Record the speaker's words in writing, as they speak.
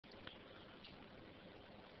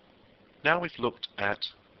Now we've looked at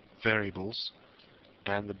variables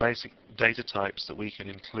and the basic data types that we can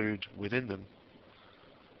include within them,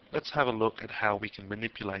 let's have a look at how we can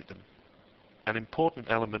manipulate them. An important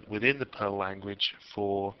element within the Perl language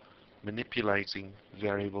for manipulating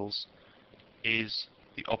variables is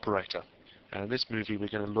the operator. And in this movie we're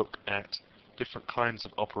going to look at different kinds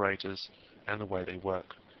of operators and the way they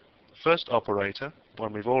work. The first operator,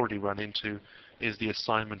 one we've already run into, is the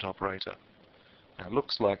assignment operator. Now it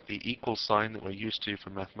looks like the equal sign that we're used to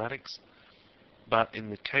from mathematics, but in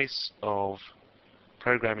the case of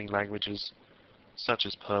programming languages such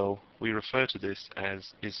as Perl, we refer to this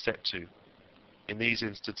as isSet_to. In these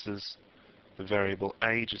instances, the variable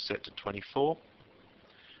age is set to 24,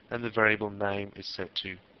 and the variable name is set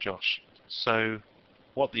to Josh. So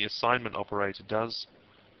what the assignment operator does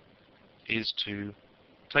is to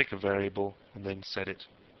take a variable and then set it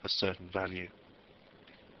a certain value.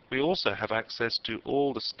 We also have access to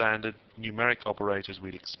all the standard numeric operators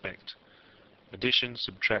we'd expect: addition,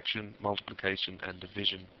 subtraction, multiplication, and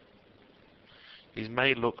division. These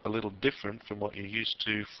may look a little different from what you're used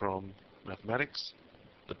to from mathematics.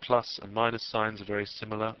 The plus and minus signs are very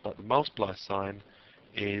similar, but the multiply sign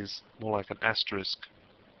is more like an asterisk,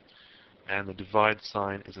 and the divide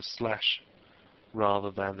sign is a slash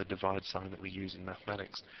rather than the divide sign that we use in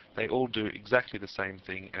mathematics. They all do exactly the same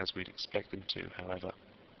thing as we'd expect them to, however.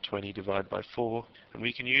 20 divided by 4, and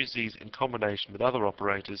we can use these in combination with other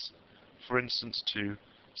operators, for instance to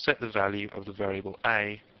set the value of the variable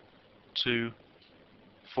a to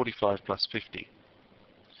 45 plus 50.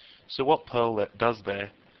 So what Perl does there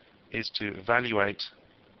is to evaluate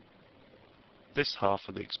this half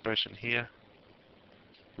of the expression here,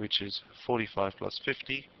 which is 45 plus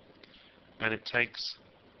 50, and it takes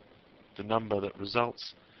the number that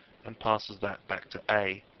results and passes that back to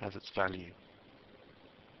a as its value.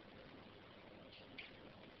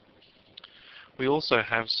 We also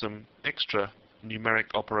have some extra numeric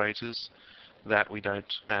operators that we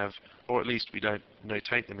don't have, or at least we don't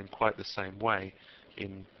notate them in quite the same way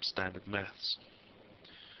in standard maths.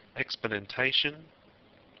 Exponentation,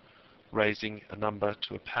 raising a number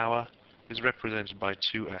to a power, is represented by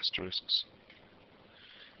 2 asterisks.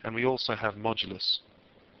 And we also have modulus.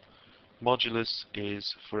 Modulus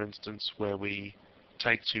is, for instance, where we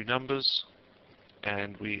take 2 numbers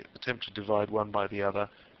and we attempt to divide one by the other,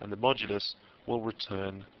 and the modulus will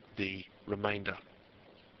return the remainder.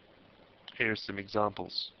 Here are some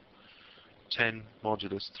examples. 10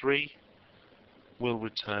 modulus 3 will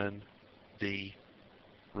return the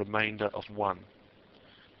remainder of 1,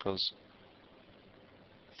 because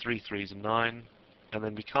 3 3s are 9, and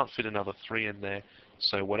then we can't fit another 3 in there,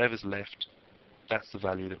 so whatever's left, that's the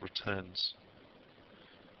value that returns.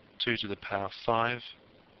 2 to the power 5,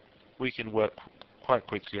 we can work quite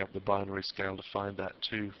quickly up the binary scale to find that: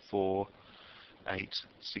 2, 4, 8,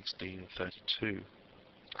 16, and 32.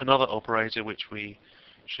 Another operator which we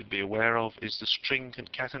should be aware of is the string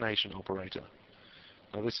concatenation operator.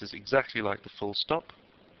 Now this is exactly like the full stop,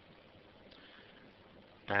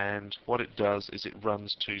 and what it does is it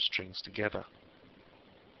runs 2 strings together.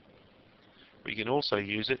 We can also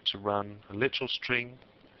use it to run a literal string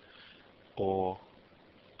or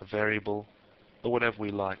a variable or whatever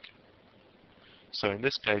we like. So in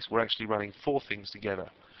this case we're actually running 4 things together.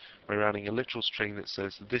 We're running a literal string that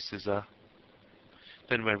says this is a,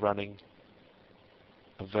 then we're running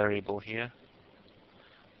a variable here,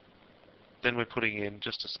 then we're putting in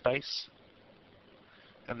just a space,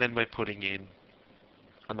 and then we're putting in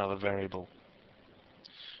another variable.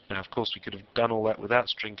 Now of course we could have done all that without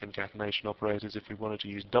string concatenation operators if we wanted to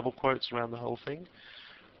use double quotes around the whole thing,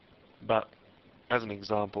 but as an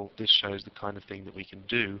example this shows the kind of thing that we can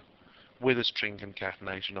do with a string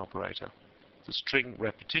concatenation operator. The string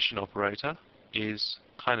repetition operator is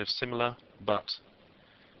kind of similar, but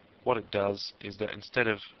what it does is that instead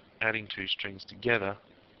of adding 2 strings together,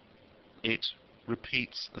 it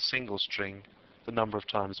repeats a single string the number of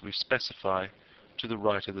times we specify to the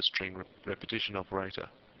right of the string repetition operator.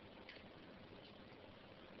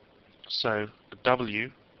 So a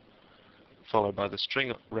W followed by the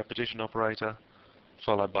string repetition operator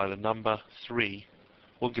followed by the number 3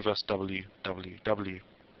 will give us W, W, W.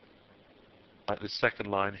 Like the second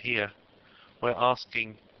line here, we're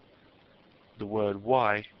asking the word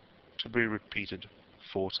Y to be repeated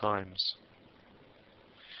 4 times.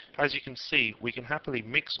 As you can see, we can happily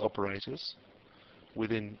mix operators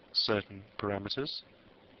within certain parameters,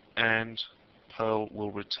 and Perl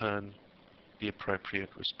will return the appropriate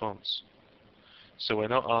response. So we're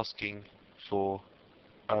not asking for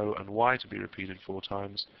O and Y to be repeated 4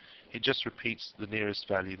 times, it just repeats the nearest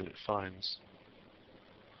value that it finds.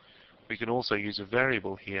 We can also use a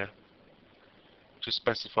variable here to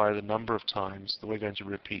specify the number of times that we're going to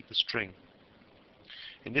repeat the string.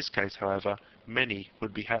 In this case, however, many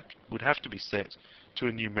would have to be set to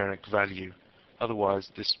a numeric value.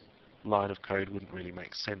 Otherwise, this line of code wouldn't really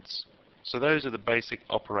make sense. So those are the basic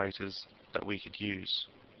operators that we could use.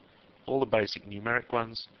 All the basic numeric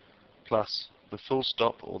ones, plus the full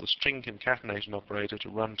stop or the string concatenation operator to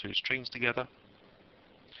run two strings together,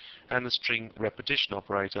 and the string repetition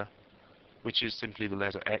operator, which is simply the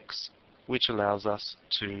letter X, which allows us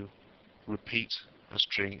to repeat a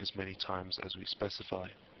string as many times as we specify.